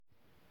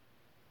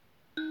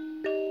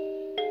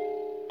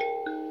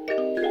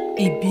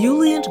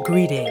Ebullient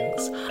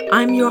greetings.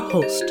 I'm your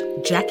host,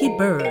 Jackie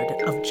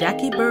Bird of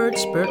Jackie Bird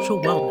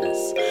Spiritual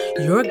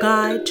Wellness, your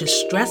guide to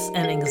stress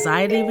and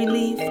anxiety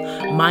relief,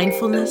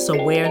 mindfulness,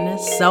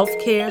 awareness,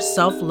 self-care,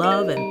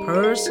 self-love, and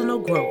personal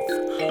growth.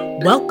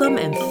 Welcome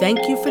and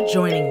thank you for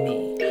joining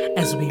me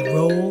as we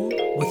roll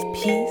with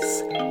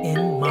peace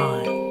in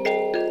mind.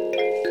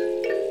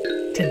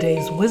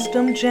 Today's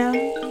wisdom gem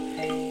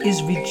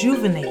is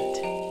rejuvenate.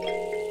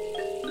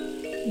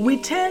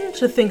 We tend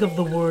to think of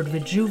the word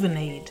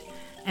rejuvenate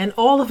and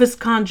all of its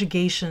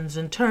conjugations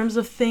in terms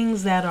of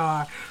things that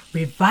are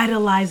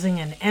revitalizing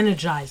and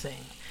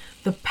energizing.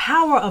 The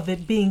power of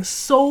it being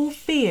so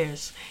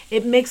fierce,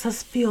 it makes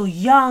us feel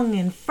young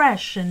and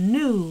fresh and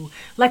new,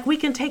 like we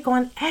can take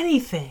on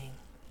anything.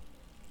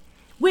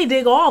 We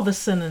dig all the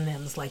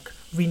synonyms like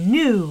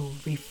renew,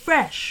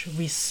 refresh,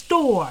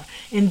 restore,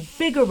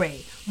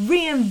 invigorate,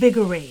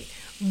 reinvigorate,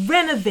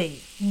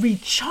 renovate,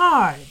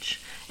 recharge,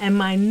 and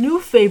my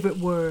new favorite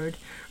word,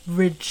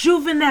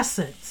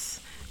 rejuvenescence,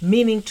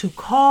 meaning to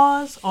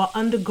cause or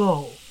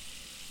undergo.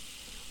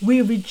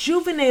 We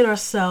rejuvenate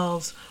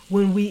ourselves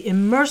when we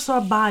immerse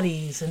our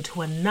bodies into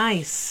a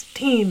nice,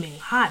 steaming,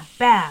 hot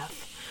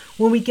bath,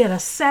 when we get a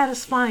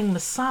satisfying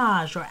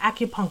massage or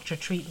acupuncture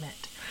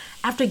treatment,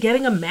 after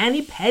getting a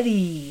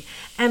mani-pedi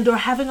and or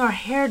having our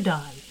hair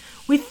done.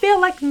 We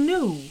feel like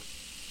new.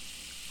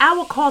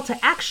 Our call to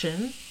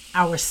action,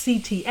 our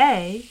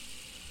CTA,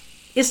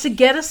 is to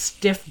get a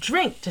stiff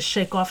drink to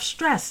shake off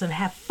stress and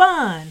have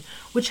fun,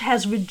 which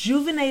has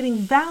rejuvenating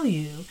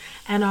value.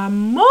 And our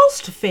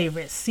most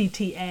favorite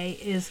CTA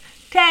is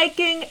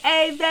taking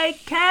a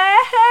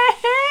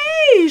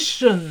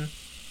vacation.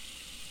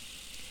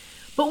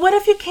 But what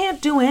if you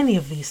can't do any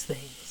of these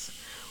things?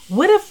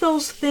 What if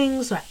those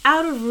things are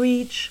out of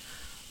reach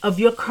of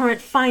your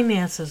current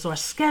finances or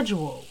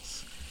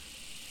schedules?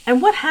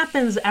 And what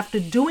happens after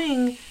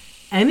doing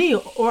any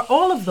or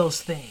all of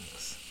those things?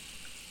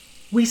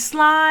 We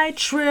slide,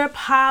 trip,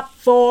 hop,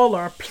 fall,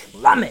 or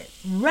plummet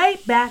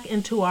right back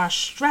into our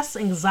stress,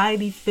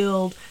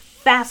 anxiety-filled,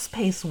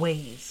 fast-paced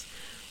ways,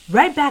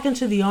 right back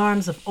into the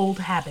arms of old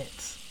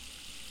habits.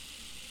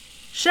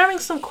 Sharing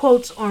some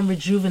quotes on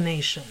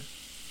rejuvenation.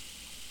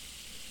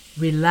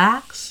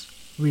 Relax,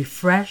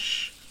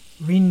 refresh,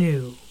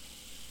 renew.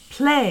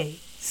 Play,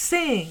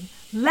 sing,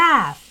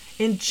 laugh,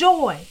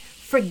 enjoy,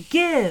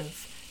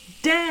 forgive,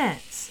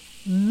 dance,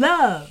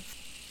 love,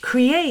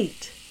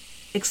 create,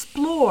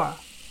 explore,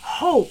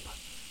 hope,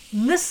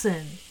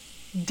 listen,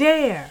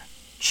 dare,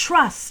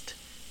 trust,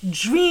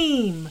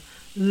 dream,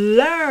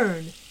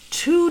 learn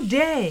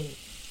today.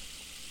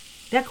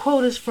 That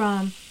quote is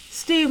from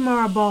Steve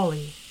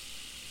Maraboli.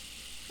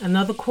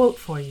 Another quote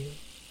for you.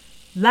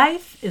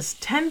 Life is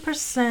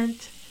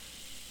 10%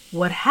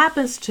 what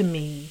happens to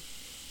me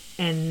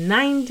and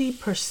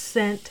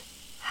 90%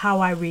 how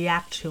I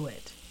react to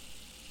it.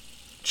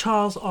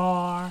 Charles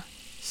R.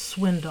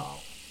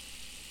 Swindoll.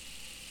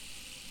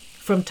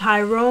 From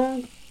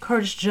Tyrone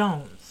Curtis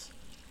Jones.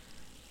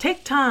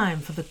 Take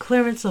time for the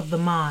clearance of the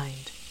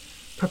mind,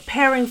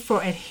 preparing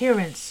for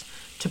adherence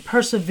to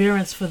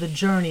perseverance for the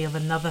journey of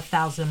another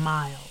 1,000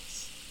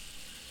 miles.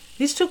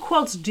 These two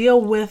quotes deal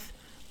with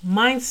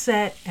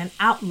mindset and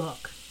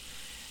outlook.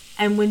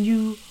 And when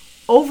you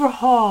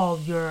overhaul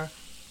your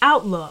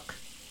outlook,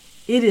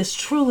 it is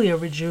truly a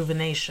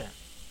rejuvenation.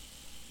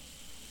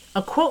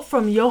 A quote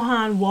from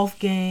Johann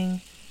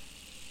Wolfgang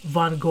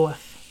von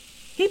Goethe.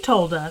 He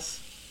told us,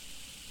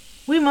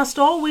 "We must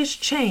always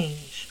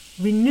change,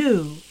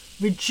 renew,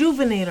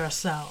 rejuvenate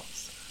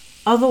ourselves.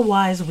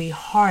 Otherwise we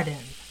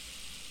harden."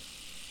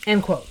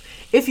 End quote.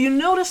 If you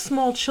notice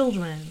small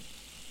children,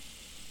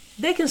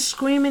 they can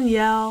scream and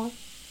yell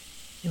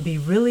and be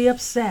really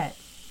upset.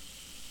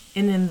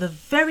 And in the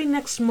very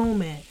next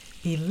moment,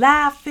 be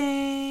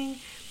laughing,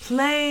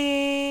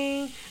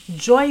 playing,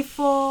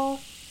 joyful.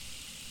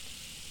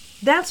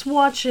 That's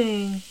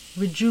watching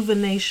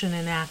rejuvenation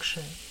in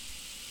action.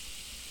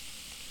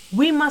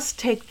 We must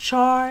take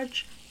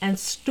charge and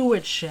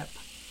stewardship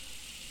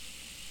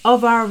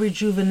of our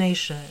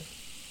rejuvenation,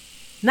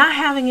 not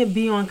having it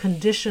be on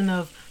condition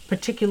of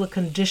particular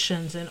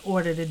conditions in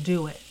order to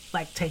do it,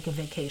 like take a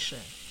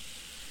vacation.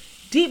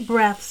 Deep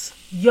breaths,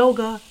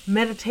 yoga,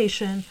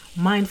 meditation,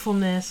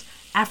 mindfulness,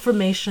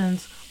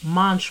 affirmations,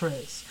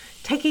 mantras,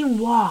 taking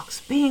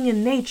walks, being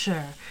in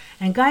nature,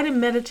 and guided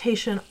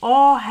meditation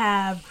all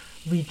have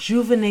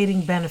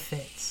rejuvenating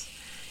benefits.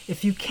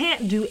 If you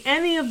can't do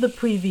any of the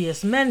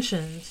previous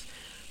mentions,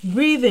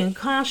 breathing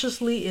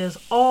consciously is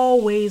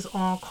always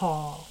on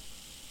call.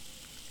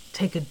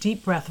 Take a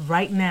deep breath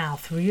right now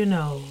through your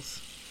nose.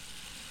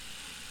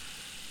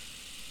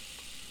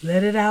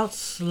 Let it out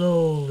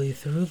slowly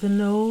through the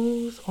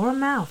nose or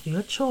mouth,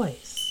 your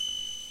choice,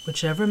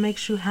 whichever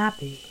makes you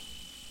happy.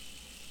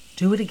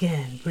 Do it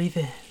again. Breathe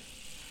in.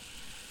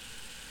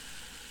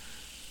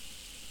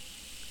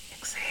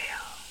 Exhale.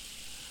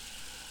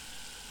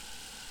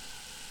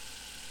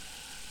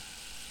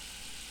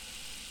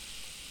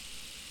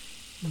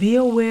 Be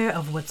aware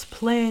of what's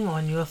playing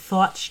on your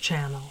thoughts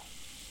channel.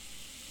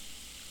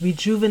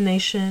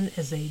 Rejuvenation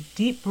is a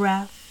deep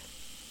breath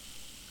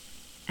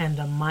and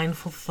a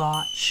mindful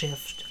thought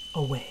shift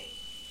away.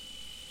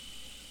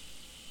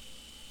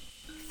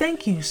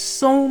 Thank you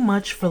so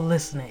much for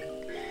listening.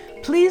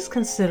 Please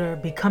consider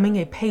becoming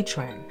a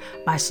patron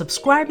by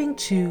subscribing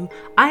to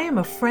I Am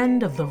a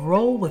Friend of the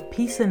Roll with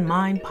Peace in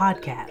Mind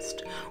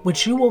podcast,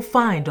 which you will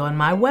find on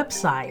my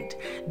website,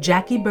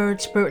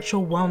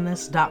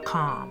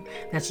 JackieBirdSpiritualWellness.com.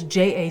 That's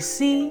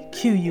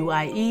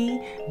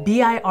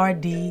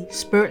JackieBird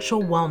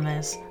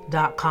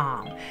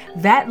spiritualwellness.com.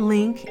 That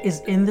link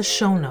is in the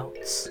show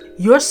notes.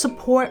 Your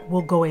support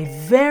will go a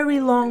very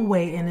long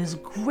way and is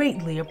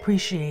greatly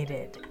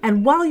appreciated.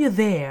 And while you're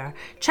there,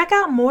 check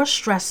out more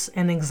stress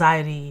and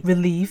anxiety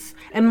relief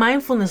and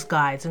mindfulness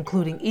guides,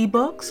 including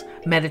ebooks,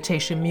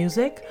 meditation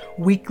music,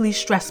 weekly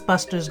Stress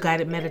Busters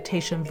guided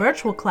meditation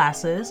virtual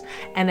classes,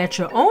 and at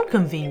your own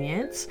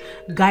convenience,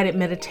 guided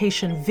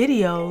meditation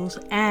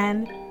videos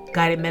and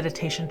guided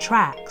meditation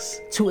tracks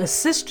to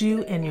assist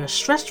you in your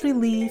stress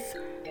relief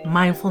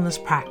mindfulness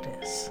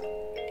practice.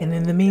 And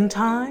in the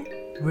meantime,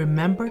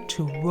 remember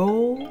to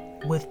roll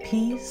with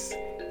peace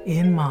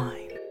in mind.